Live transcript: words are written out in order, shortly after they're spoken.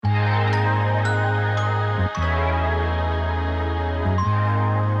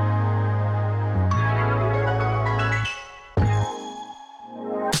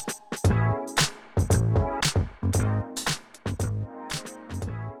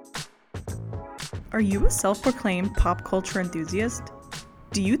Are you a self-proclaimed pop culture enthusiast?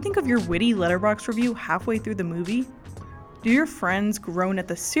 Do you think of your witty Letterboxd review halfway through the movie? Do your friends groan at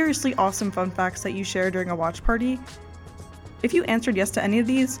the seriously awesome fun facts that you share during a watch party? If you answered yes to any of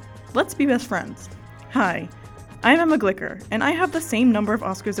these, let's be best friends. Hi, I'm Emma Glicker, and I have the same number of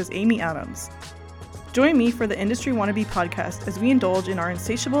Oscars as Amy Adams. Join me for the Industry Wannabe podcast as we indulge in our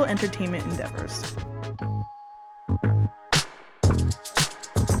insatiable entertainment endeavors.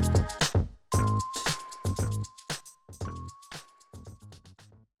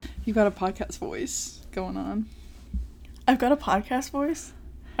 You got a podcast voice going on. I've got a podcast voice?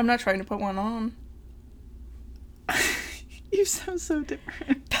 I'm not trying to put one on. You sound so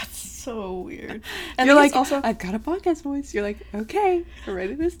different. That's so weird. And you're like, also, I've got a podcast voice. You're like, okay, we're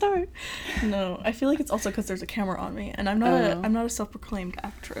ready to start. No, I feel like it's also because there's a camera on me, and I'm not a self-proclaimed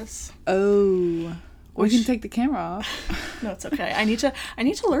actress. Oh, we can take the camera off. No, it's okay. I need to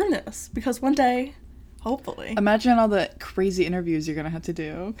learn this because one day, hopefully. Imagine all the crazy interviews you're gonna have to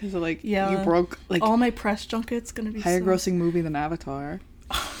do because like you broke like all my press junkets gonna be higher grossing movie than Avatar.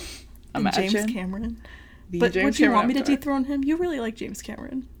 Imagine James Cameron. But James would you Cameron want me to Avatar. dethrone him? You really like James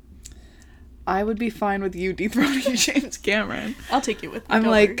Cameron. I would be fine with you dethroning James Cameron. I'll take you with me. I'm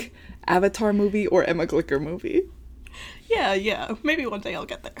like Avatar movie or Emma Glicker movie. Yeah. Maybe one day I'll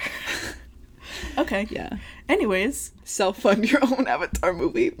get there. Okay. Yeah. Anyways. Self-fund your own Avatar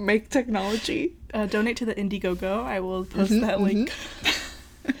movie. Make technology. Donate to the Indiegogo. I will post that link.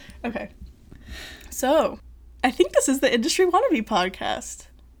 Okay. So, I think this is the Industry Wannabe podcast.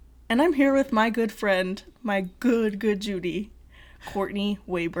 And I'm here with my good friend, my good Judy, Courtney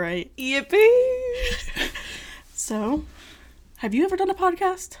Waybright. Yippee! So, have you ever done a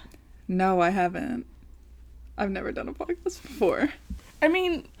podcast? No, I haven't. I've never done a podcast before. I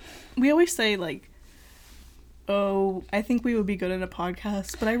mean, we always say, like, oh, I think we would be good in a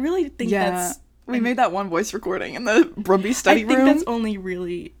podcast, but I really think we made that one voice recording in the Brumby study room. I think that's only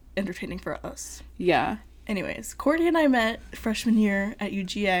really entertaining for us. Yeah. Anyways, Courtney and I met freshman year at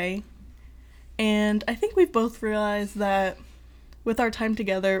UGA, and I think we've both realized that with our time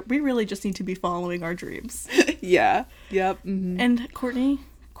together, we really just need to be following our dreams. Yeah. Yep. Mm-hmm. And Courtney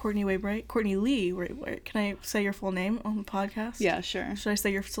Waybright, Courtney Lee Waybright. Can I say your full name on the podcast? Yeah, sure. Should I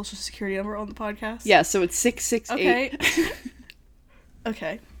say your social security number on the podcast? Yeah, so it's 668. Okay.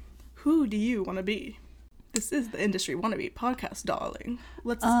 Okay. Who do you want to be? This is the Industry Wannabe podcast, darling.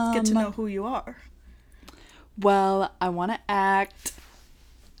 Let's get to know who you are. Well, I want to act,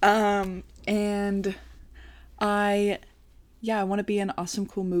 and I want to be in awesome,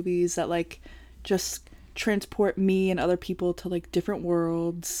 cool movies that, like, just transport me and other people to, like, different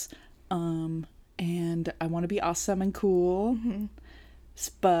worlds, and I want to be awesome and cool,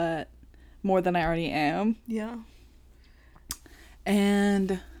 but more than I already am. Yeah.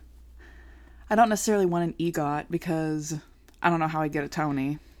 And I don't necessarily want an EGOT, because I don't know how I get a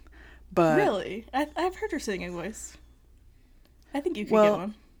Tony. But really? I've heard her singing voice. I think you could get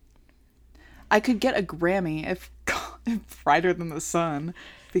one. I could get a Grammy if Brighter Than the Sun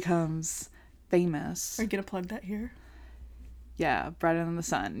becomes famous. Are you going to plug that here? Yeah, Brighter Than the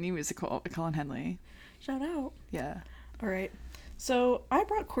Sun, new musical, Colin Henley. Shout out. Yeah. All right. So I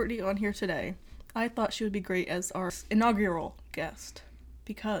brought Courtney on here today. I thought she would be great as our inaugural guest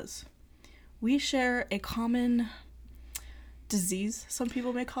because we share a common disease, some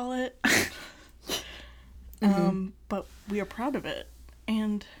people may call it. But we are proud of it.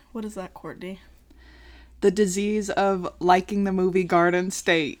 And what is that, Courtney? The disease of liking the movie Garden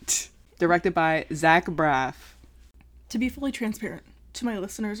State, directed by Zach Braff. To be fully transparent to my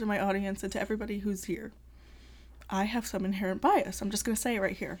listeners and my audience and to everybody who's here, I have some inherent bias. I'm just going to say it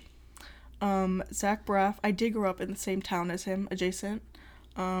right here. Zach Braff, I did grow up in the same town as him, adjacent.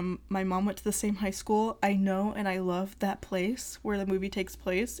 My mom went to the same high school. I know and I love that place where the movie takes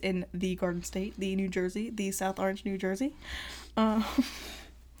place in the Garden State, the New Jersey, the South Orange, New Jersey.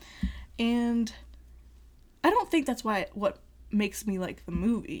 And I don't think that's what makes me like the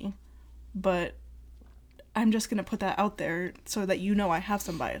movie, but I'm just going to put that out there so that you know I have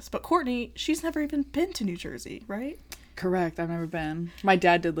some bias. But Courtney, she's never even been to New Jersey, right? Correct, I've never been. My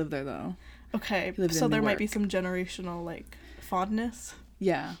dad did live there, though. Okay, so there might be some generational, like, fondness.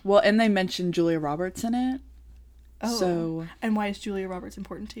 Yeah. Well, and they mentioned Julia Roberts in it. Oh. So, and why is Julia Roberts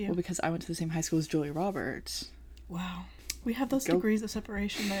important to you? Well, because I went to the same high school as Julia Roberts. Wow. We have those degrees of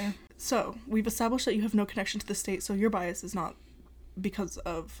separation there. So, we've established that you have no connection to the state, so your bias is not because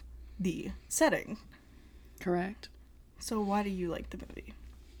of the setting. Correct. So, why do you like the movie?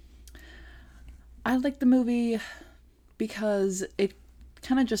 I like the movie because it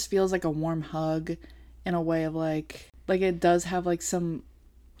kind of just feels like a warm hug in a way of like it does have like some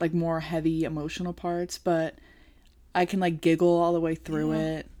like more heavy emotional parts, but I can like giggle all the way through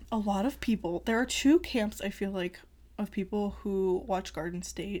it. A lot of people, there are two camps, I feel like, of people who watch Garden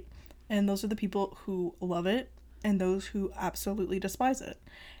State, and those are the people who love it and those who absolutely despise it.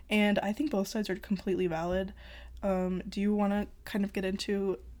 And I think both sides are completely valid. Do you want to kind of get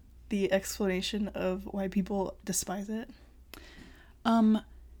into the explanation of why people despise it?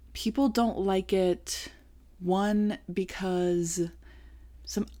 People don't like it, one, because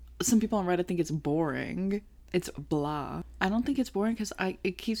some people on Reddit think it's boring. It's blah. I don't think it's boring because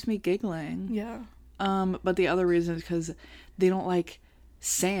it keeps me giggling. Yeah. But the other reason is because they don't like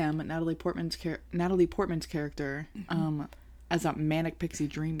Sam, Natalie Portman's character, as a manic pixie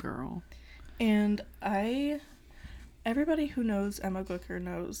dream girl. And everybody who knows Emma Glicker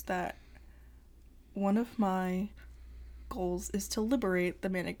knows that one of my goals is to liberate the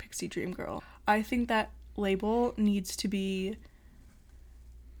manic pixie dream girl. I think that label needs to be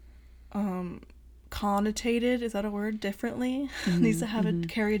connotated, is that a word, differently? Needs to have it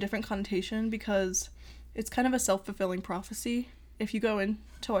carry a different connotation, because it's kind of a self-fulfilling prophecy. If you go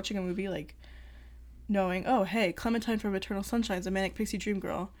into watching a movie like knowing, oh hey, Clementine from Eternal Sunshine is a manic pixie dream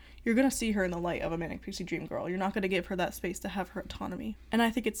girl, you're gonna see her in the light of a manic pixie dream girl. You're not gonna give her that space to have her autonomy. And I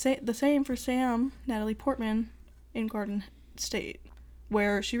think it's the same for Sam, Natalie Portman, in Garden State,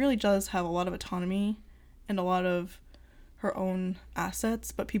 where she really does have a lot of autonomy and a lot of her own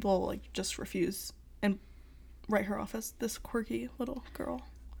assets, but people like just refuse and write her off as this quirky little girl.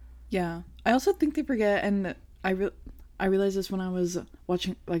 Yeah, I also think they forget, and I realized this when I was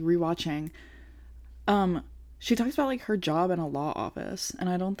rewatching. She talks about like her job in a law office, and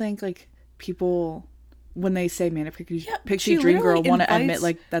I don't think like people, when they say manic pixie dream girl, want to admit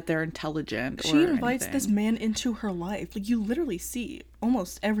like that they're intelligent. She invites this man into her life. Like, you literally see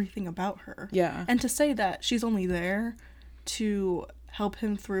almost everything about her. Yeah, and to say that she's only there to help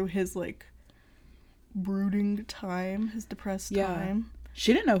him through his like brooding time, his depressed time.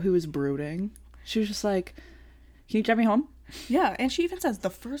 She didn't know who was brooding. She was just like, "Can you drive me home?" Yeah, and she even says the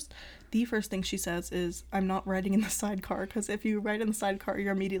first thing she says is, "I'm not riding in the sidecar, because if you ride in the sidecar,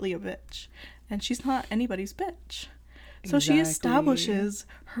 you're immediately a bitch." And she's not anybody's bitch. So she establishes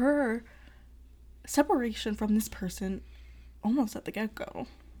her separation from this person almost at the get-go.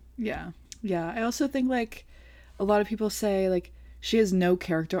 Yeah. Yeah. I also think like a lot of people say like she has no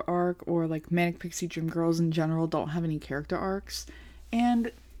character arc, or like manic pixie dream girls in general don't have any character arcs.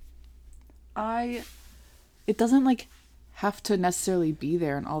 And it doesn't like have to necessarily be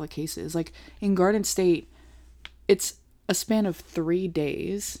there in all the cases. Like in Garden State, it's a span of 3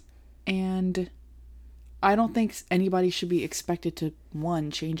 days, and I don't think anybody should be expected to, one,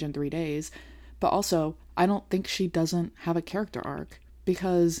 change in 3 days, but also I don't think she doesn't have a character arc,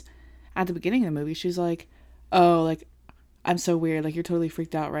 because at the beginning of the movie she's like, oh, like, I'm so weird, like, you're totally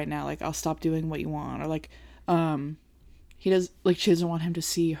freaked out right now, like, I'll stop doing what you want, or like she doesn't want him to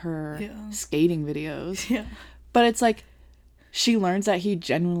see her skating videos. Yeah. But it's like she learns that he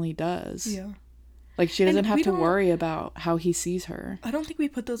genuinely does. Yeah. Like, she doesn't have to worry about how he sees her. I don't think we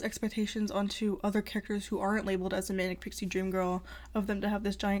put those expectations onto other characters who aren't labeled as a manic pixie dream girl, of them to have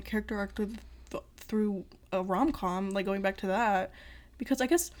this giant character arc through a rom-com, like going back to that. Because I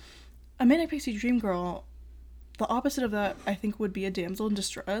guess a manic pixie dream girl, the opposite of that, I think, would be a damsel in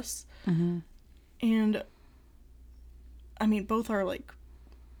distress. Mm-hmm. And, I mean, both are, like,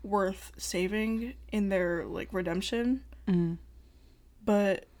 worth saving in their, like, redemption. Mm-hmm.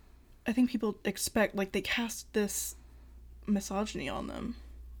 But I think people expect, like, they cast this misogyny on them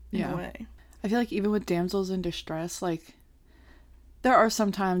in a way. I feel like even with damsels in distress, like, there are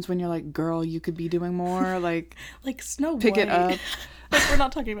some times when you're like, girl, you could be doing more, like Snow White. Pick it up. Like, we're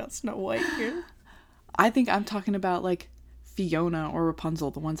not talking about Snow White here. I think I'm talking about, like, Fiona or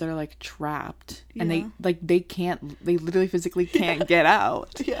Rapunzel, the ones that are, like, trapped. Yeah. And they literally physically can't get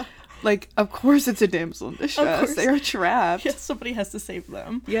out. Yeah. Like, of course it's a damsel in distress. They are trapped. Yeah, somebody has to save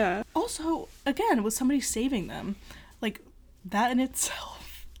them. Yeah. Also, again, with somebody saving them, like, that in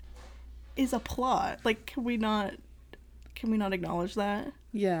itself is a plot. Like, can we not acknowledge that?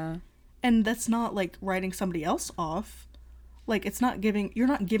 Yeah. And that's not, like, writing somebody else off. Like, it's not giving,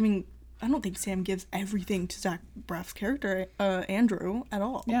 I don't think Sam gives everything to Zach Braff's character, Andrew, at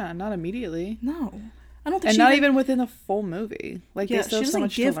all. Yeah, not immediately. No. I don't think and not even within the full movie. Like, they still have so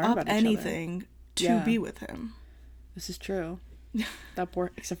much to learn about each other. She doesn't give up anything to be with him. This is true.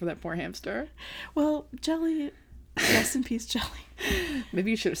 Except for that poor hamster. Well, Jelly, rest in peace, Jelly. Maybe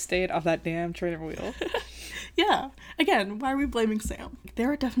you should have stayed off that damn trainer wheel. Yeah. Again, why are we blaming Sam?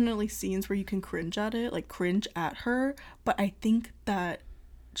 There are definitely scenes where you can cringe at it, like cringe at her, but I think that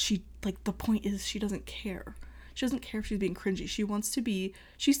she, like, the point is she doesn't care. She doesn't care if she's being cringy. She wants to be,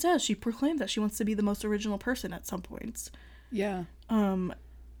 she proclaims that she wants to be the most original person at some points. Yeah. And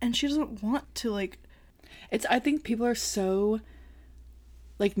she doesn't want to, like... I think people are so,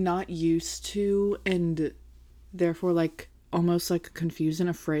 like, not used to, and therefore, like, almost, like, confused and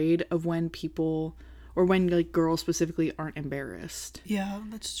afraid of when people, or when, like, girls specifically aren't embarrassed. Yeah,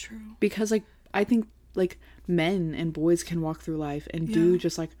 that's true. Because, like, I think, like, men and boys can walk through life and do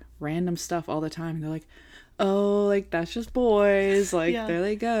just, like, random stuff all the time. And they're like, oh, like, that's just boys. Like, there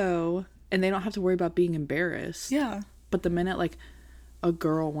they go. And they don't have to worry about being embarrassed. Yeah. But the minute, like, a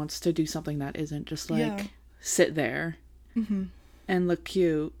girl wants to do something that isn't just, like, sit there and look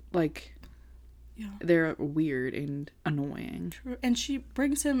cute, like, they're weird and annoying. True. And she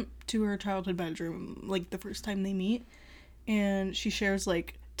brings him to her childhood bedroom, like, the first time they meet. And she shares,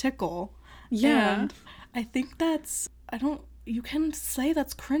 like, tickle. Yeah. And I think that's... You can say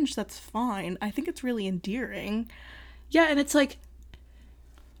that's cringe, that's fine. I think it's really endearing. Yeah, and it's like,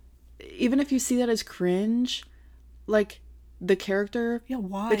 even if you see that as cringe, like, the character... Yeah,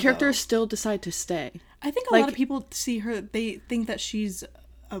 why, the characters still decide to stay. I think a lot of people see her, they think that she's,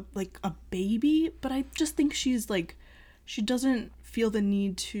 a baby, but I just think she's, like, she doesn't feel the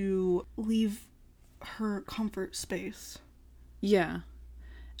need to leave her comfort space. Yeah.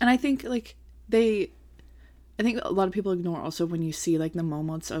 And I think, like, I think a lot of people ignore also when you see, like, the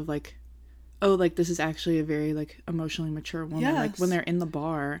moments of, like, oh, like, this is actually a very, like, emotionally mature woman. Yes. Like, when they're in the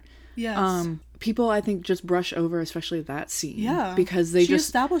bar. Yes. People, I think, just brush over, especially that scene. Yeah. Because she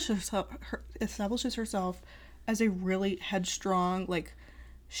establishes herself as a really headstrong, like,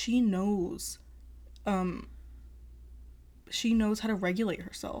 she knows how to regulate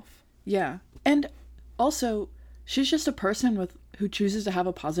herself. Yeah. And also, she's just a person who chooses to have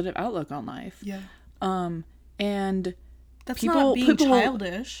a positive outlook on life. Yeah. And that's not being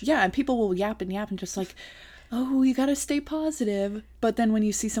childish. And people will yap and just like, oh, you gotta stay positive. But then when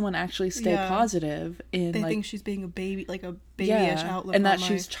you see someone actually stay positive, they think she's being a baby, like a babyish outlook, and that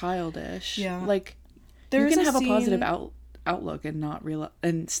she's childish. Yeah, like you can have a positive outlook and not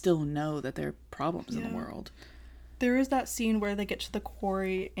and still know that there are problems in the world. There is that scene where they get to the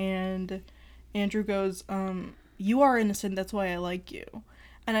quarry and Andrew goes, "You are innocent. That's why I like you."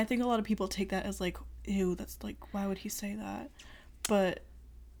 And I think a lot of people take that as like, ew, that's like, why would he say that? But,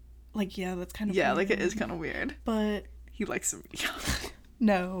 like, yeah, that's kind of weird. Like, it is kind of weird. But he likes him young.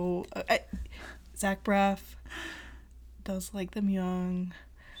 No. Zach Braff does like them young.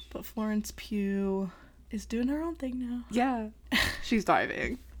 But Florence Pugh is doing her own thing now. Yeah. She's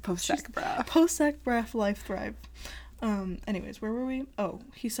diving. Post-Zach Braff. Post-Zach Braff life thrive. Anyways, where were we? Oh,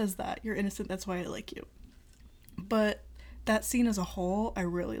 he says that. You're innocent, that's why I like you. But that scene as a whole, I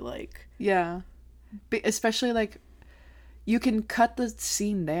really like. Yeah. Especially, like, you can cut the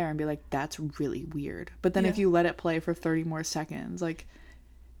scene there and be like, that's really weird. But then if you let it play for 30 more seconds, like,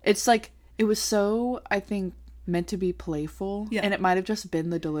 it's like, it was so, I think, meant to be playful. Yeah. And it might have just been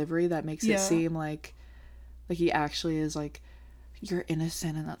the delivery that makes it seem like he actually is like, you're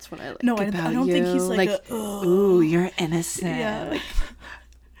innocent and that's what I like about you. No, I don't think he's like ooh, you're innocent. Yeah, like...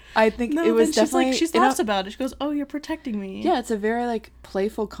 I think it was definitely... she laughs about it. She goes, oh, you're protecting me. Yeah, it's a very, like,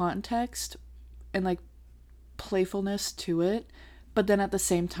 playful context and, like, playfulness to it. But then at the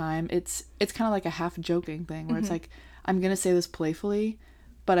same time, it's kind of like a half-joking thing where it's like, I'm going to say this playfully,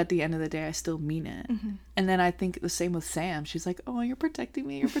 but at the end of the day, I still mean it. And then I think the same with Sam. She's like, oh, you're protecting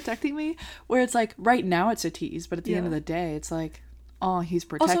me. You're protecting me. Where it's like, right now it's a tease, but at the end of the day, it's like, oh, he's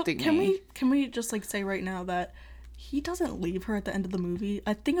protecting me. Can we just, like, say right now that he doesn't leave her at the end of the movie?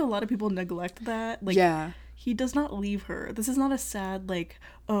 I think a lot of people neglect that. Like, he does not leave her. This is not a sad, like,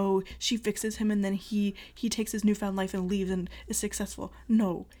 oh, she fixes him and then he takes his newfound life and leaves and is successful.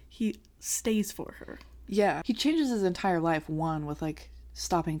 No, he stays for her. Yeah. He changes his entire life, one, with, like,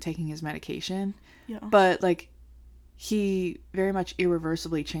 stopping taking his medication. Yeah. But, like, he very much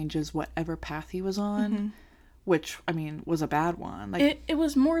irreversibly changes whatever path he was on. Which, I mean, was a bad one. Like, it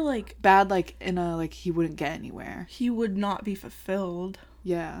was more like... bad, like, in a, like, he wouldn't get anywhere. He would not be fulfilled.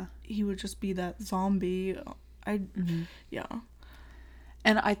 Yeah. He would just be that zombie. Yeah.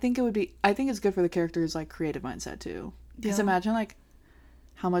 And I think it's good for the character's, like, creative mindset, too. Because imagine, like,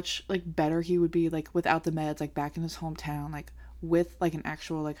 how much, like, better he would be, like, without the meds, like, back in his hometown, like, with, like, an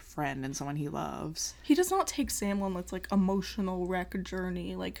actual, like, friend and someone he loves. He does not take Sam on this, like, emotional wreck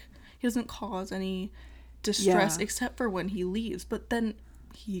journey. Like, he doesn't cause any... distress except for when he leaves, but then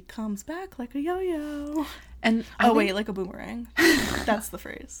he comes back like a yo-yo and like a boomerang. That's the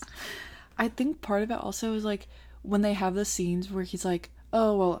phrase. I think part of it also is like when they have the scenes where he's like,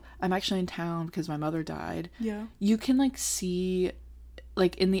 oh well, I'm actually in town because my mother died. Yeah, you can like see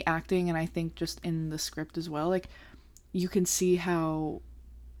like in the acting, and I think just in the script as well, like you can see how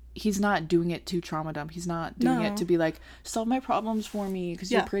he's not doing it to trauma dump. He's not doing it to be like, solve my problems for me because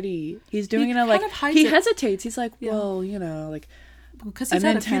you're pretty. He's doing it like, he hesitates. He's like, well, you know, like, because he's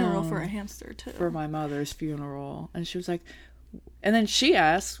had a funeral for a hamster too. For my mother's funeral. And she was like, and then she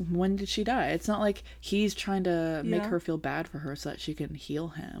asks, when did she die? It's not like he's trying to make her feel bad for her so that she can heal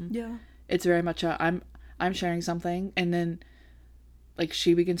him. Yeah. It's very much a, I'm sharing something, and then like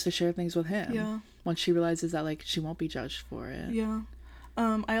she begins to share things with him. Yeah. Once she realizes that like she won't be judged for it. Yeah.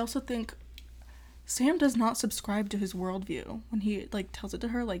 I also think Sam does not subscribe to his worldview when he like tells it to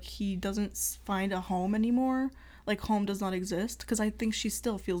her. Like, he doesn't find a home anymore. Like, home does not exist, because I think she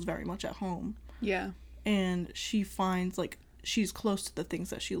still feels very much at home. Yeah. And she finds like she's close to the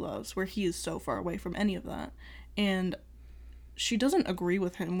things that she loves, where he is so far away from any of that. And she doesn't agree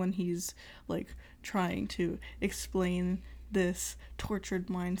with him when he's like trying to explain this tortured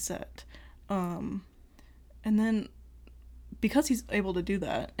mindset. And then because he's able to do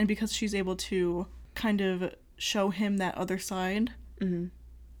that, and because she's able to kind of show him that other side,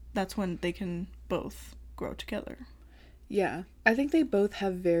 that's when they can both grow together. Yeah. I think they both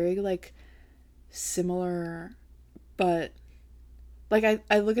have very, like, similar, but, like,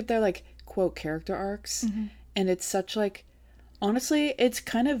 I look at their, like, quote, character arcs, and it's such, like, honestly, it's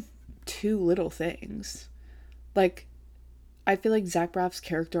kind of two little things. Like, I feel like Zach Braff's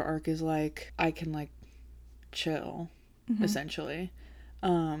character arc is, like, I can, like, chill, essentially.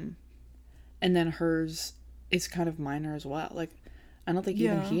 And then hers is kind of minor as well. Like, I don't think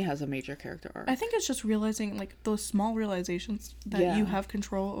even he has a major character arc. I think it's just realizing, like, those small realizations that you have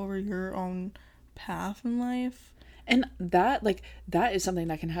control over your own path in life. And that, like, that is something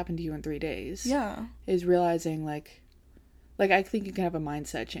that can happen to you in 3 days. Yeah. Is realizing, like, I think you can have a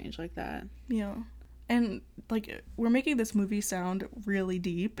mindset change like that. Yeah. And, like, we're making this movie sound really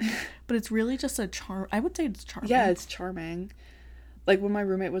deep, but it's really just a I would say it's charming. Yeah, it's charming. Like, when my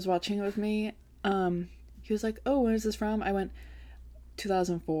roommate was watching it with me, he was like, oh, when is this from? I went,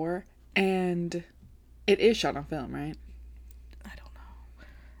 2004, and it is shot on film, right? I don't know.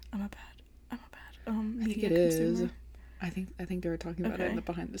 I'm a bad I think it consumer. Is. I think they were talking about it in the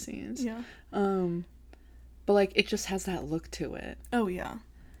behind the scenes. Yeah. But, like, it just has that look to it. Oh, yeah.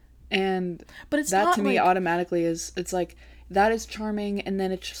 And but it's that not, to me like, automatically is, it's like, that is charming, and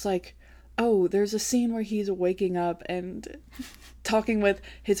then it's just like, oh, there's a scene where he's waking up and talking with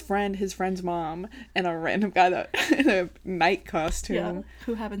his friend's mom, and a random guy that in a night costume,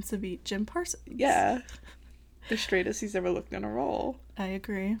 who happens to be Jim Parsons. Yeah. The straightest he's ever looked in a role. I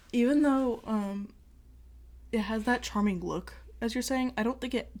agree. Even though it has that charming look, as you're saying, I don't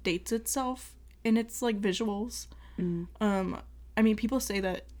think it dates itself in its, like, visuals. I mean, people say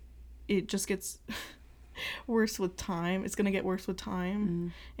that it just gets worse with time. It's gonna get worse with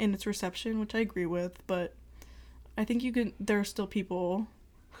time in its reception, which I agree with, but I think there are still people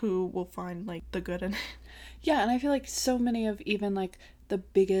who will find, like, the good in it. Yeah, and I feel like so many of even, like, the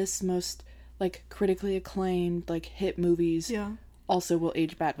biggest, most, like, critically acclaimed, like, hit movies also will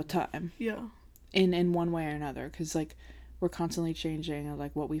age bad with time. Yeah. In one way or another, because, like, we're constantly changing,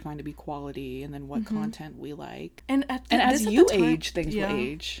 like, what we find to be quality, and then what content we like. And as you age, things will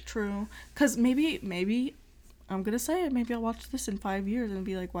age. True. Because maybe, I'm gonna say it, maybe I'll watch this in 5 years and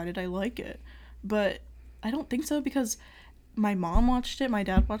be like, why did I like it? But I don't think so, because my mom watched it, my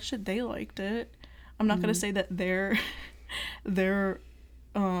dad watched it, they liked it. I'm not gonna say that their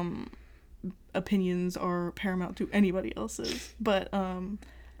opinions are paramount to anybody else's, but I'm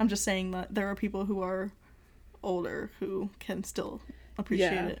just saying that there are people who are older who can still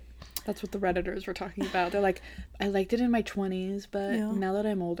appreciate it. That's what the Redditors were talking about. They're like, I liked it in my 20s, but now that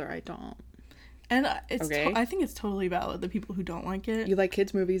I'm older, I don't. And I think it's totally valid, the people who don't like it. You like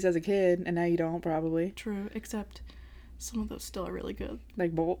kids' movies as a kid, and now you don't, probably. True, except some of those still are really good.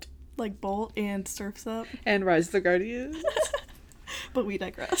 Like Bolt. Like Bolt and Surf's Up. And Rise of the Guardians. But we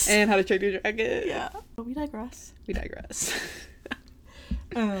digress. And How to Train Your Dragon. Yeah, but we digress.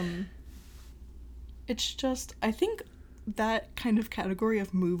 It's just, I think that kind of category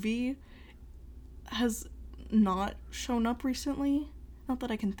of movie has not shown up recently. Not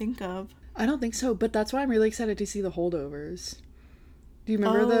that I can think of. I don't think so, but that's why I'm really excited to see The Holdovers. Do you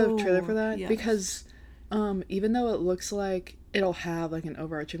remember the trailer for that? Yes. Because even though it looks like it'll have, like, an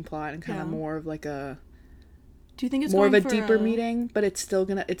overarching plot and kind of more of, like, a... Do you think it's more of a deeper meeting? But it's still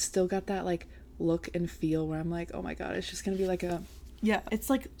got that, like, look and feel where I'm like, oh my god, it's just gonna be like a... Yeah, it's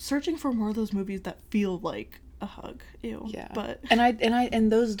like searching for more of those movies that feel like a hug. Ew. Yeah. But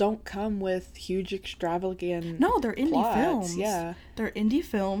and those don't come with huge extravagant No, they're indie plots. films. Yeah. They're indie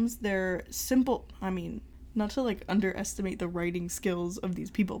films. They're simple. I mean, not to like underestimate the writing skills of these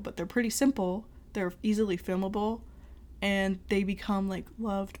people, but they're pretty simple. They're easily filmable, and they become like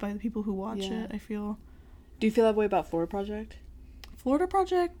loved by the people who watch it, I feel. Do you feel that way about Florida Project? Florida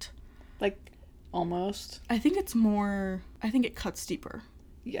Project? Like, almost. I think it cuts deeper.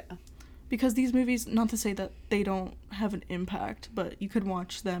 Yeah. Because these movies, not to say that they don't have an impact, but you could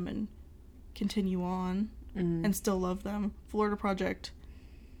watch them and continue on and still love them. Florida Project,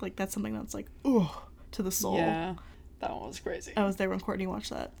 like, that's something that's like, ugh, to the soul. Yeah. That one was crazy. I was there when Courtney watched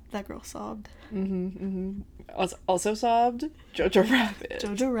that. That girl sobbed. Also sobbed Jojo Rabbit.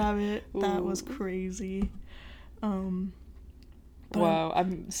 Jojo Rabbit. That was crazy. Wow,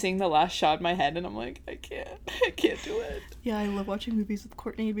 I'm seeing the last shot in my head and I'm like, I can't do it. Yeah, I love watching movies with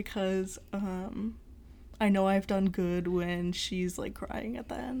Courtney because I know I've done good when she's like crying at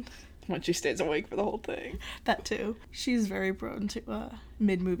the end. When she stays awake for the whole thing. That too. She's very prone to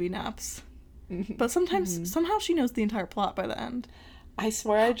mid-movie naps. But sometimes, somehow she knows the entire plot by the end. I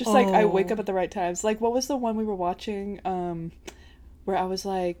swear I just, like, I wake up at the right times. Like, what was the one we were watching, where I was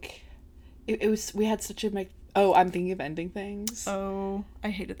like, we had such a, I'm thinking of ending things. Oh, I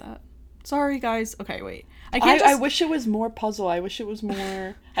hated that. Sorry, guys. Okay, wait. I wish it was more puzzle. I wish it was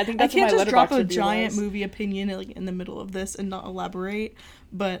more, I think that's what my I can't just drop a review giant was. movie opinion, like, in the middle of this and not elaborate,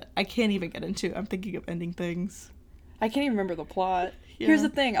 but I can't even get into it. I'm thinking of ending things. I can't even remember the plot. Yeah. Here's the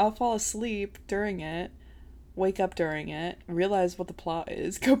thing. I'll fall asleep during it, wake up during it, realize what the plot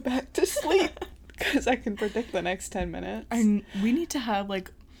is, go back to sleep because I can predict the next 10 minutes. And we need to have,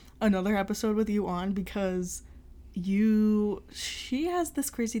 like, another episode with you on because she has this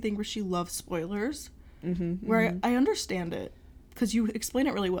crazy thing where she loves spoilers, where I understand it because you explain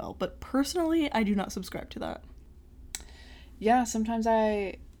it really well, but personally, I do not subscribe to that. Yeah, sometimes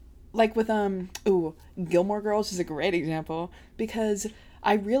like with Gilmore Girls is a great example because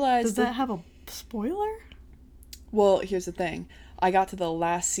I realized Does that have a spoiler? Well, here's the thing. I got to the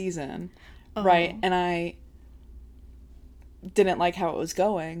last season, right, and I didn't like how it was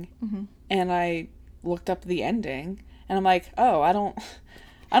going, and I looked up the ending, and I'm like, oh, I don't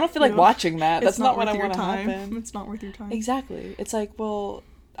feel like watching that. That's not what I want to happen. It's not worth your time. Exactly. It's like, well,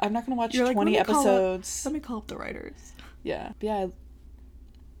 I'm not going to watch 20 episodes. Let me call up the writers. Yeah. But yeah,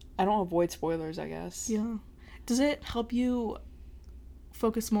 I don't avoid spoilers, I guess. Yeah. Does it help you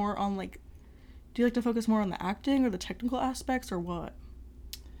focus more on, like, do you like to focus more on the acting or the technical aspects or what?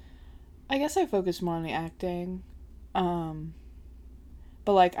 I guess I focus more on the acting.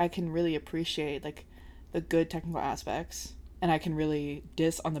 But, like, I can really appreciate, like, the good technical aspects. And I can really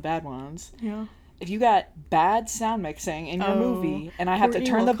diss on the bad ones. Yeah. If you got bad sound mixing in your movie and I have to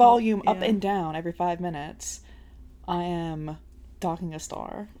turn the volume up and down every 5 minutes, I am docking a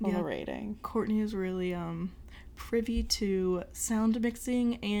star on the rating. Courtney is really privy to sound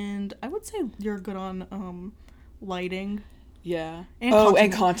mixing, and I would say you're good on lighting. Yeah.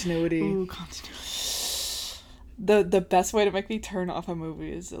 And continuity. Ooh, continuity. The best way to make me turn off a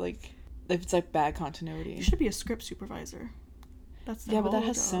movie is, like, if it's, like, bad continuity. You should be a script supervisor. That's the but that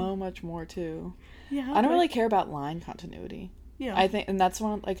has job. so much more too. Yeah. I don't really care about line continuity. Yeah. I think, and that's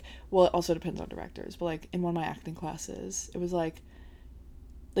one, like, well, it also depends on directors, but, like, in one of my acting classes, it was like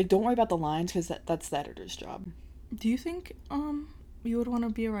don't worry about the lines because that's the editor's job. Do you think you would want to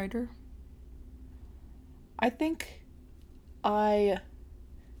be a writer? I think I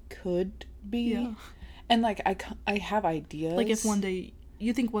could be. Yeah. And, like, I have ideas. Like, if one day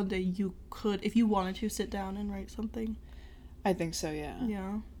you could, if you wanted to sit down and write something. I think so, yeah.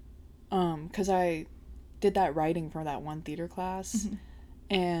 Yeah. Because I did that writing for that one theater class,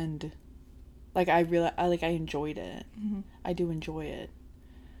 and, like, I enjoyed it. I do enjoy it.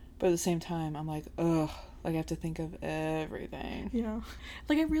 But at the same time, I'm like, ugh, like, I have to think of everything. Yeah.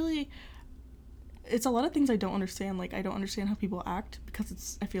 Like, it's a lot of things I don't understand. Like, I don't understand how people act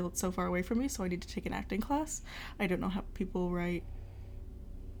because I feel it's so far away from me, so I need to take an acting class. I don't know how people write.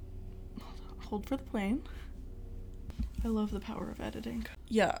 Hold for the plane. I love the power of editing.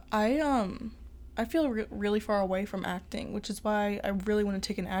 Yeah, I feel really far away from acting, which is why I really want to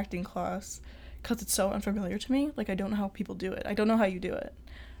take an acting class because it's so unfamiliar to me. Like, I don't know how people do it. I don't know how you do it.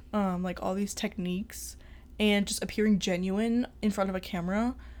 Like, all these techniques and just appearing genuine in front of a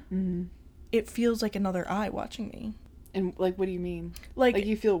camera. It feels like another eye watching me. And, like, what do you mean? Like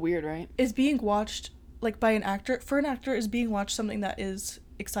you feel weird, right? Is being watched, like, by an actor, for an actor, is being watched something that is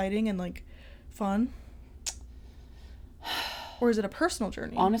exciting and, like, fun? Or is it a personal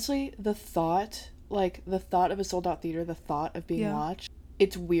journey? Honestly, the thought of a sold-out theater, the thought of being watched,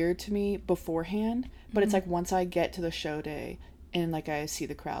 it's weird to me beforehand, but it's, like, once I get to the show day and, like, I see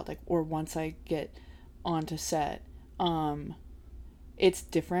the crowd, like, or once I get onto set, it's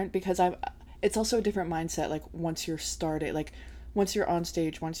different because it's also a different mindset, like, once you're started, like, once you're on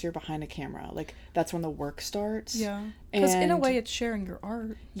stage, once you're behind a camera, like, that's when the work starts. Yeah. Because in a way, it's sharing your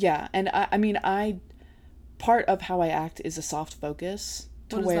art. Yeah, and I mean, part of how I act is a soft focus.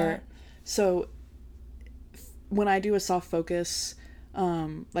 What is that? So, when I do a soft focus,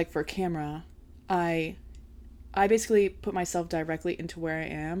 like, for camera, I basically put myself directly into where I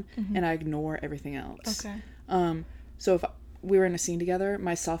am, and I ignore everything else. Okay. So if we were in a scene together,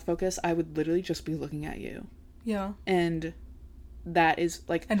 my soft focus, I would literally just be looking at you. Yeah. And that is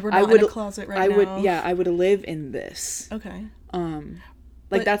like, and we're not in a closet right now. I would live in this. Okay.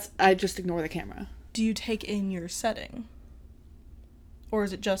 Like, I just ignore the camera. Do you take in your setting? Or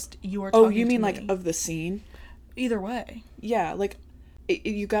is it just you are talking to me? Oh, you mean like of the scene? Either way. Yeah, like,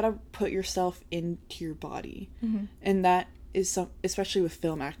 you gotta put yourself into your body. And that is especially with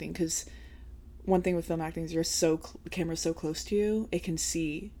film acting, because one thing with film acting is the camera's so close to you, it can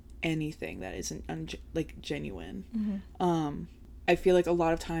see anything that isn't like genuine. I feel like a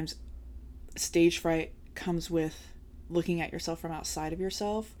lot of times stage fright comes with looking at yourself from outside of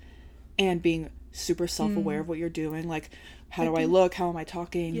yourself and being super self-aware of what you're doing, like, how do I look, how am I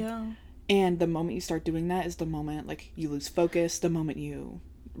talking? Yeah. And the moment you start doing that is the moment, like, you lose focus, the moment you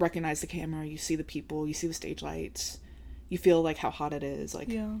recognize the camera, you see the people, you see the stage lights, you feel like how hot it is, like.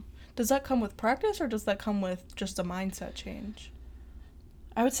 Yeah. Does that come with practice, or does that come with just a mindset change?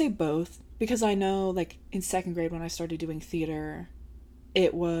 I would say both, because I know, like, in second grade when I started doing theater,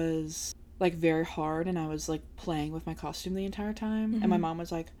 it was, like, very hard, and I was, like, playing with my costume the entire time, and my mom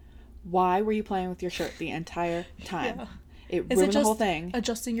was like, why were you playing with your shirt the entire time? Yeah. It ruined the whole thing.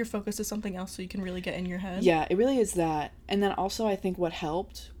 Adjusting your focus to something else so you can really get in your head? Yeah, it really is that. And then also I think what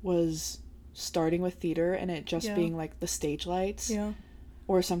helped was starting with theater and it just being, like, the stage lights. Yeah.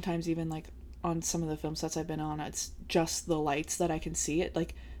 Or sometimes even, like, on some of the film sets I've been on, it's just the lights that I can see. It,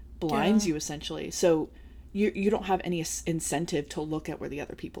 like, blinds you, essentially. So you don't have any incentive to look at where the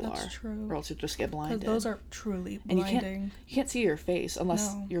other people are. That's true. Or else you'll just get blinded. Because those are truly blinding. And you can't see your face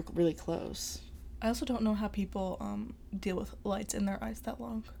unless you're really close. I also don't know how people deal with lights in their eyes that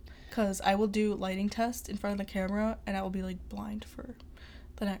long. Because I will do lighting tests in front of the camera, and I will be, like, blind for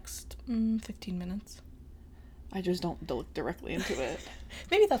the next 15 minutes. I just don't look directly into it.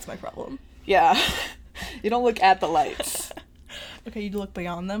 Maybe that's my problem. Yeah. You don't look at the lights. Okay, you look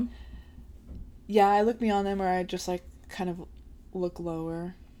beyond them? Yeah, I look beyond them, or I just, like, kind of look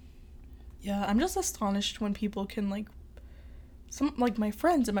lower. Yeah, I'm just astonished when people can, like, like, my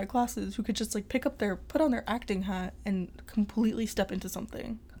friends in my classes who could just, like, put on their acting hat and completely step into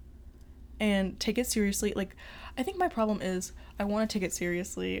something and take it seriously. Like, I think my problem is I want to take it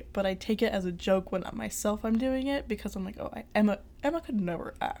seriously, but I take it as a joke when I'm doing it, because I'm like, oh, Emma could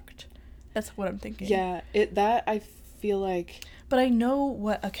never act. That's what I'm thinking. Yeah, I feel like. But I know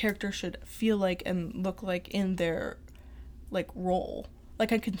what a character should feel like and look like in their, like, role.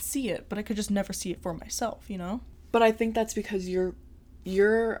 Like, I can see it, but I could just never see it for myself, you know? But I think that's because you're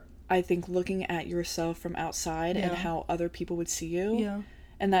I think looking at yourself from outside and how other people would see you. Yeah.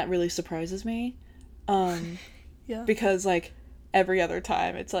 And that really surprises me. Yeah. Because, like, every other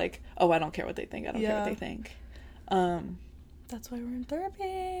time it's like, oh, I don't care what they think. I don't care what they think. That's why we're in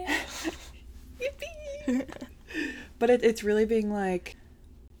therapy. Yippee! But it's really being like,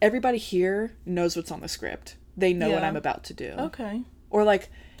 everybody here knows what's on the script. They know what I'm about to do. Okay. Or, like,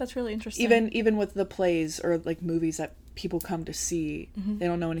 that's really interesting. Even with the plays or, like, movies that people come to see, they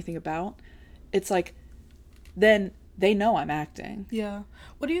don't know anything about. It's like, then they know I'm acting. Yeah.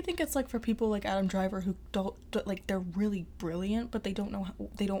 What do you think it's like for people like Adam Driver who don't like, they're really brilliant, but they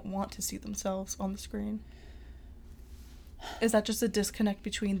don't want to see themselves on the screen? Is that just a disconnect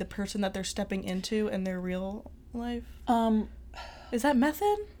between the person that they're stepping into and their real life? Is that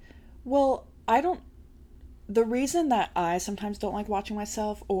method? Well, the reason that I sometimes don't like watching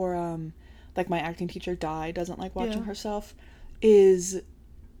myself, or like my acting teacher Di doesn't like watching herself, is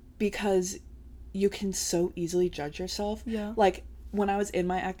because you can so easily judge yourself. Yeah. Like, when I was in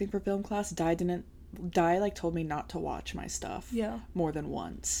my acting for film class, Di like told me not to watch my stuff more than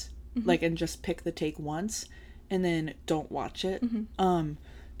once. Like, and just pick the take once and then don't watch it.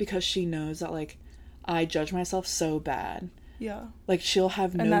 Because she knows that, like, I judge myself so bad. Yeah. Like, she'll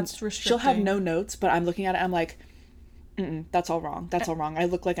have no notes, but I'm looking at it, I'm like, that's all wrong. That's all wrong. I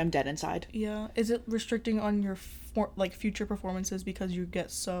look like I'm dead inside. Yeah. Is it restricting on your future performances because you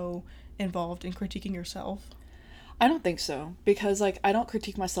get so involved in critiquing yourself? I don't think so, because, like, I don't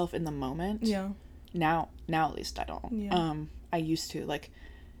critique myself in the moment. Yeah. Now at least I don't. Yeah. I used to. Like,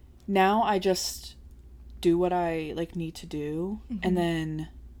 now I just do what I, like, need to do, and then,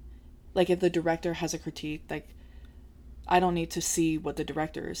 like, if the director has a critique, like, I don't need to see what the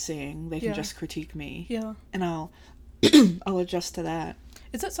director is saying. They can just critique me. Yeah. And I'll adjust to that.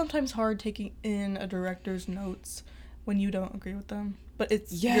 Is it sometimes hard taking in a director's notes when you don't agree with them? But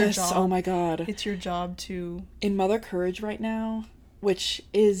it's your job. Oh my god. It's your job to... In Mother Courage right now, which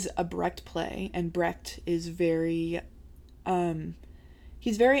is a Brecht play, and Brecht is very...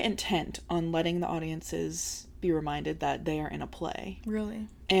 he's very intent on letting the audiences be reminded that they are in a play. Really?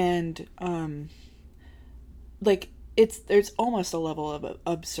 And, like, there's almost a level of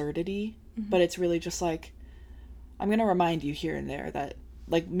absurdity, but it's really just like, I'm going to remind you here and there that,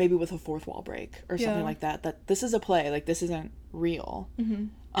 like, maybe with a fourth wall break or something like that, that this is a play, like, this isn't real.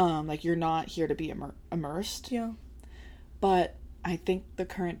 Like, you're not here to be immersed. Yeah. But I think the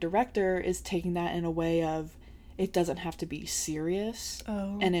current director is taking that in a way of, it doesn't have to be serious.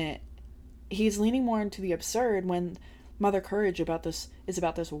 Oh. And he's leaning more into the absurd when Mother Courage is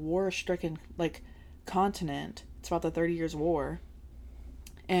about this war-stricken, like, continent. It's about the 30 Years' War.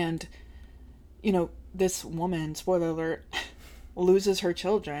 And, you know, this woman, spoiler alert, loses her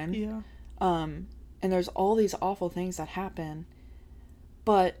children. Yeah. And there's all these awful things that happen.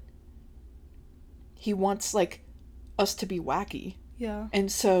 But he wants, like, us to be wacky. Yeah.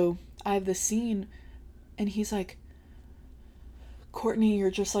 And so I have this scene, and he's like, Courtney,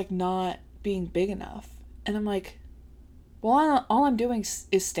 you're just, like, not being big enough. And I'm like, well, all I'm doing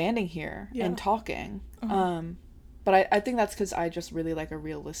is standing here and talking. But I think that's because I just really like a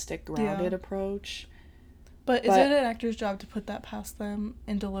realistic, grounded approach. But is it an actor's job to put that past them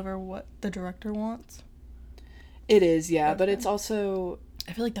and deliver what the director wants? It is, yeah. Okay. But it's also...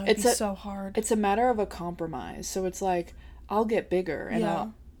 I feel like that would be so hard. It's a matter of a compromise. So it's like, I'll get bigger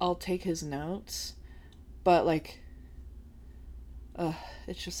and I'll take his notes. But, like...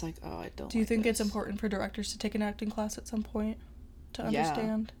 it's just like, oh, I don't. Do you think it's important for directors to take an acting class at some point to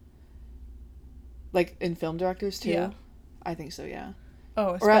understand? Like in film directors too? Yeah. I think so, yeah.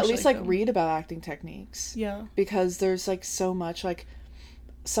 Oh, especially or at least like film. Read about acting techniques. Yeah. Because there's like so much, like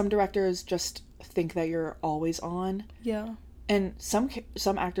some directors just think that you're always on. Yeah. And some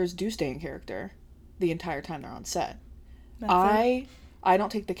actors do stay in character the entire time they're on set. Method. I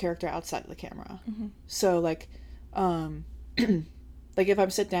don't take the character outside of the camera. So like like if I'm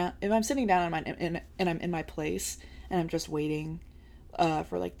sitting down and I'm in my place and I'm just waiting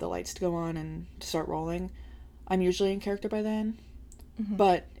for like the lights to go on and to start rolling, I'm usually in character by then.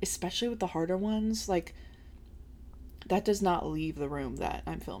 But especially with the harder ones, like that does not leave the room that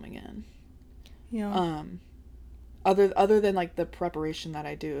I'm filming in. Yeah. Other than like the preparation that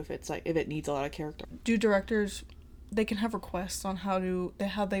I do, if it needs a lot of character. Do directors, they can have requests on how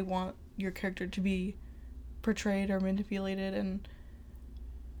they want your character to be portrayed or manipulated, and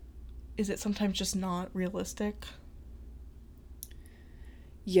is it sometimes just not realistic?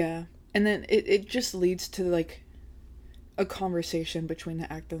 Yeah. And then it just leads to like a conversation between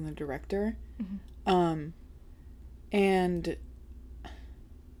the actor and the director. And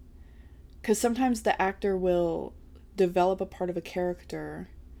because sometimes the actor will develop a part of a character,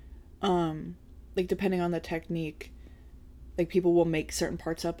 like depending on the technique, like people will make certain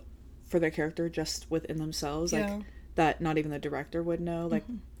parts up for their character just within themselves, like that not even the director would know,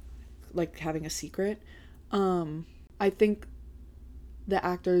 like having a secret. I think the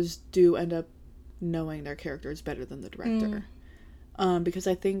actors do end up knowing their characters better than the director. Because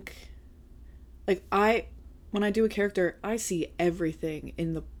I think like when I do a character, I see everything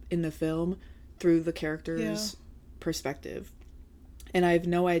in the film through the character's perspective. And I have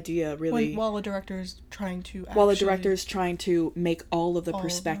no idea really while a director is trying to make all of the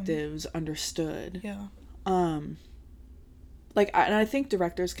perspectives understood. Yeah. Like and I think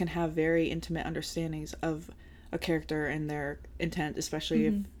directors can have very intimate understandings of a character and their intent, especially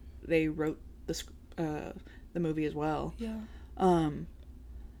if they wrote the movie as well. Yeah. But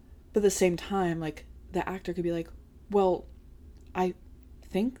at the same time, like the actor could be like, well, I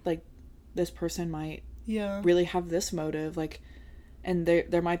think like this person might really have this motive, like, and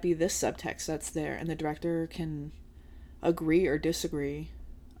there might be this subtext that's there, and the director can agree or disagree.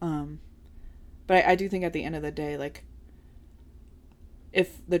 But I do think at the end of the day, like,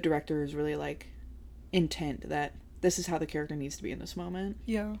 if the director is really like intent that this is how the character needs to be in this moment.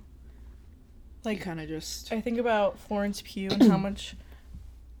 Yeah. Like kind of just. I think about Florence Pugh and how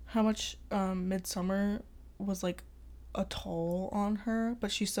much Midsummer was like a toll on her,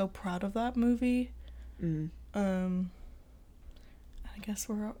 but she's so proud of that movie. I guess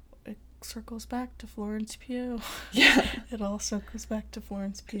it circles back to Florence Pugh. Yeah. It all circles back to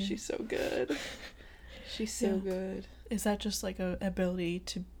Florence Pugh. She's so good. She's so good. Is that just like a ability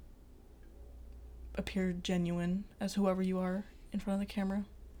to appear genuine as whoever you are in front of the camera?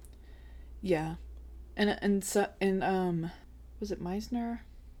 Yeah. And was it Meisner?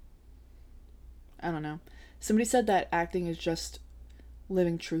 I don't know. Somebody said that acting is just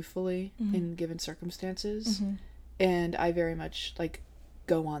living truthfully in given circumstances, and I very much like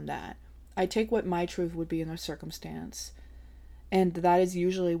go on that. I take what my truth would be in a circumstance, and that is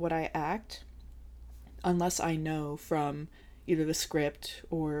usually what I act, unless I know from either the script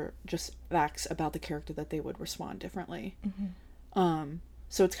or just facts about the character that they would respond differently.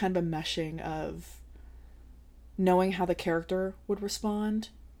 So it's kind of a meshing of knowing how the character would respond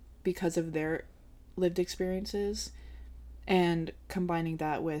because of their lived experiences and combining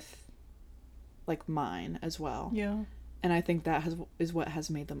that with like mine as well. Yeah. And I think that is what has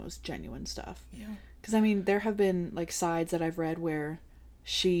made the most genuine stuff. Yeah. Because I mean, there have been like sides that I've read where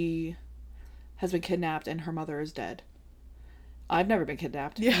she has been kidnapped and her mother is dead. I've never been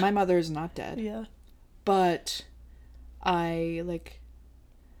kidnapped. Yeah. My mother is not dead. Yeah. But I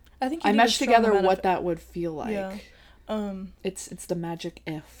I meshed together what that would feel like. Yeah. It's the magic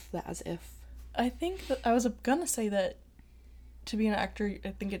if, the as if. I think that I was gonna say that to be an actor, I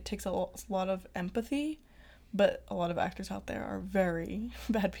think it takes a lot of empathy, but a lot of actors out there are very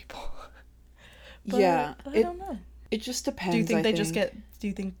bad people. Yeah. I don't know. It just depends. Do you think do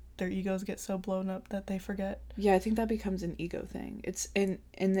you think their egos get so blown up that they forget? Yeah, I think that becomes an ego thing. It's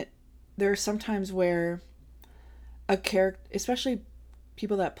there are some times where a character, especially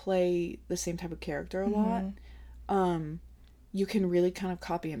people that play the same type of character a lot, you can really kind of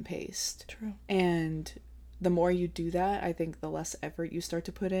copy and paste. True. And the more you do that, I think the less effort you start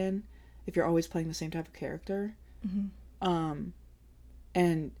to put in if you're always playing the same type of character. And,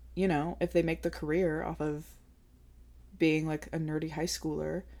 you know, if they make the career off of being like a nerdy high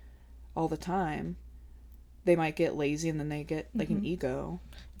schooler all the time, they might get lazy and then they get like an ego.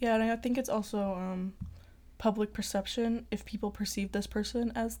 Yeah, and I think it's also public perception. If people perceive this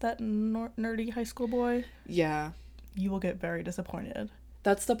person as that nerdy high school boy, yeah, you will get very disappointed.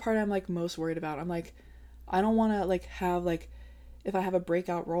 That's the part I'm like most worried about. I'm like, I don't want to like have like, if I have a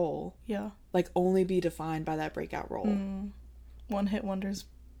breakout role, yeah, like only be defined by that breakout role. One-hit wonders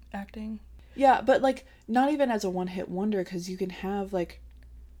acting. Yeah, but like not even as a one-hit wonder, because you can have like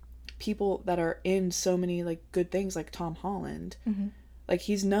people that are in so many like good things, like Tom Holland. Like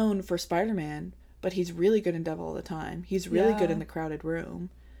he's known for Spider-Man, but he's really good in Devil All the Time. He's really good in The Crowded Room.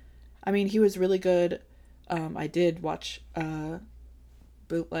 I mean, he was really good. I did watch a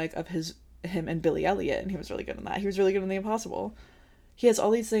bootleg of him and Billy Elliot, and he was really good in that. He was really good in The Impossible. He has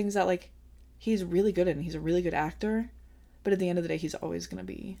all these things that like he's really good in. He's a really good actor, but at the end of the day, he's always gonna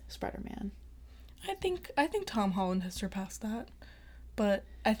be Spider-Man. I think Tom Holland has surpassed that, but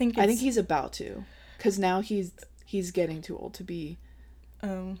I think he's about to, because now he's getting too old to be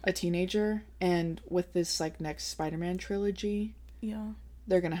a teenager, and with this like next Spider-Man trilogy,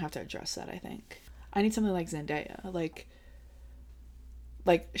 they're gonna have to address that. I think I need something like Zendaya, like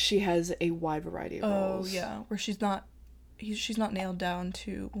she has a wide variety of roles. Oh yeah, where she's not nailed down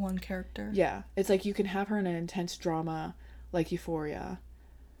to one character. Yeah, it's like you can have her in an intense drama like Euphoria,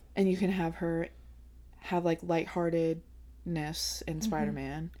 and you can have her have like lightheartedness in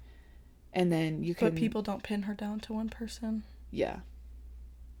Spider-Man, and then you can. But people don't pin her down to one person. Yeah.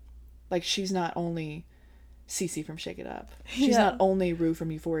 Like she's not only Cece from Shake It Up. She's not only Rue from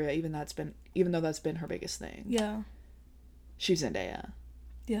Euphoria, even though that's been her biggest thing. Yeah. She's Zendaya.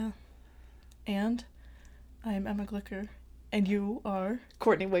 Yeah. And I'm Emma Glicker. And you are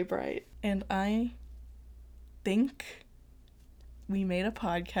Courtney Waybright. And I think we made a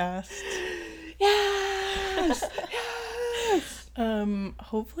podcast. Yes! Yes!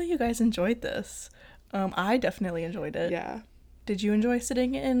 Hopefully you guys enjoyed this. I definitely enjoyed it. Yeah. Did you enjoy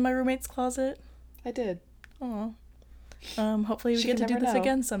sitting in my roommate's closet? I did. Aw. Hopefully we get to do this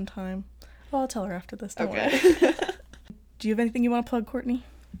again sometime. Well, I'll tell her after this. Don't worry. Do you have anything you want to plug, Courtney?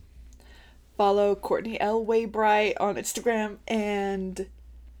 Follow Courtney L. Waybright on Instagram and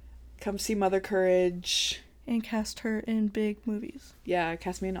come see Mother Courage. And cast her in big movies. Yeah,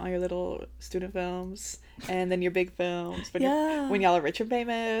 cast me in all your little student films and then your big films when y'all are rich and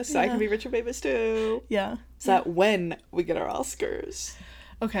famous, so I can be rich and famous too. Yeah. So that when we get our Oscars.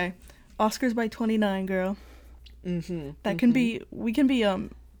 Okay. Oscars by 29, girl. That can be, we can be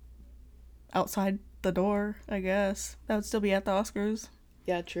outside the door, I guess. That would still be at the Oscars.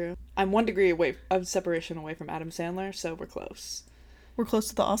 Yeah, true. I'm 1 degree away of separation away from Adam Sandler, so we're close. We're close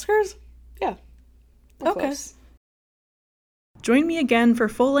to the Oscars? Yeah. We're close. Join me again for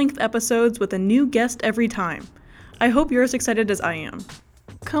full-length episodes with a new guest every time. I hope you're as excited as I am.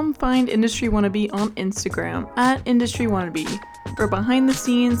 Come find Industry Wannabe on Instagram at Industry Wannabe for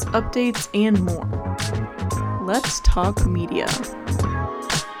behind-the-scenes updates and more. Let's talk media.